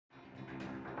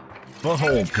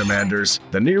Behold, Commanders,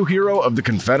 the new hero of the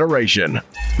Confederation,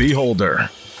 Beholder.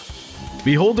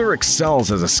 Beholder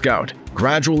excels as a scout,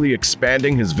 gradually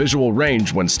expanding his visual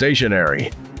range when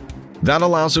stationary. That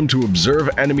allows him to observe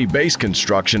enemy base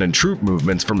construction and troop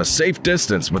movements from a safe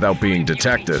distance without being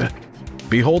detected.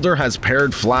 Beholder has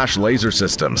paired flash laser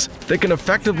systems that can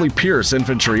effectively pierce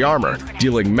infantry armor,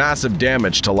 dealing massive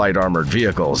damage to light armored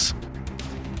vehicles.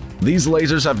 These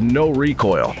lasers have no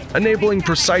recoil, enabling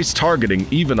precise targeting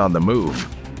even on the move.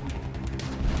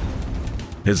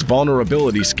 His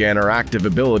vulnerability scanner active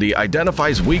ability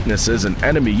identifies weaknesses in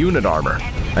enemy unit armor,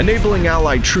 enabling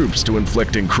allied troops to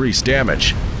inflict increased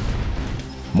damage.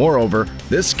 Moreover,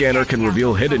 this scanner can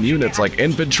reveal hidden units like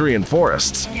infantry and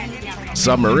forests,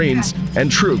 submarines,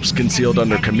 and troops concealed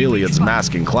under Chameleon's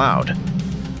masking cloud.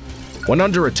 When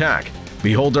under attack,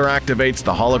 Beholder activates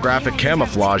the holographic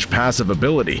camouflage passive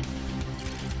ability,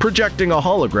 projecting a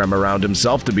hologram around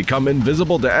himself to become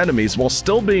invisible to enemies while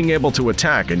still being able to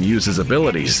attack and use his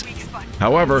abilities.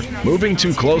 However, moving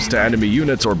too close to enemy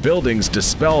units or buildings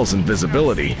dispels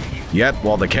invisibility. Yet,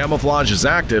 while the camouflage is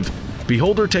active,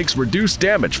 Beholder takes reduced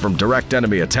damage from direct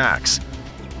enemy attacks.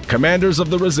 Commanders of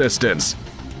the Resistance,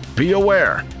 be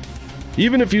aware.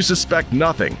 Even if you suspect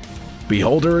nothing,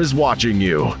 Beholder is watching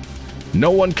you.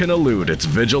 No one can elude its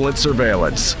vigilant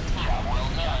surveillance.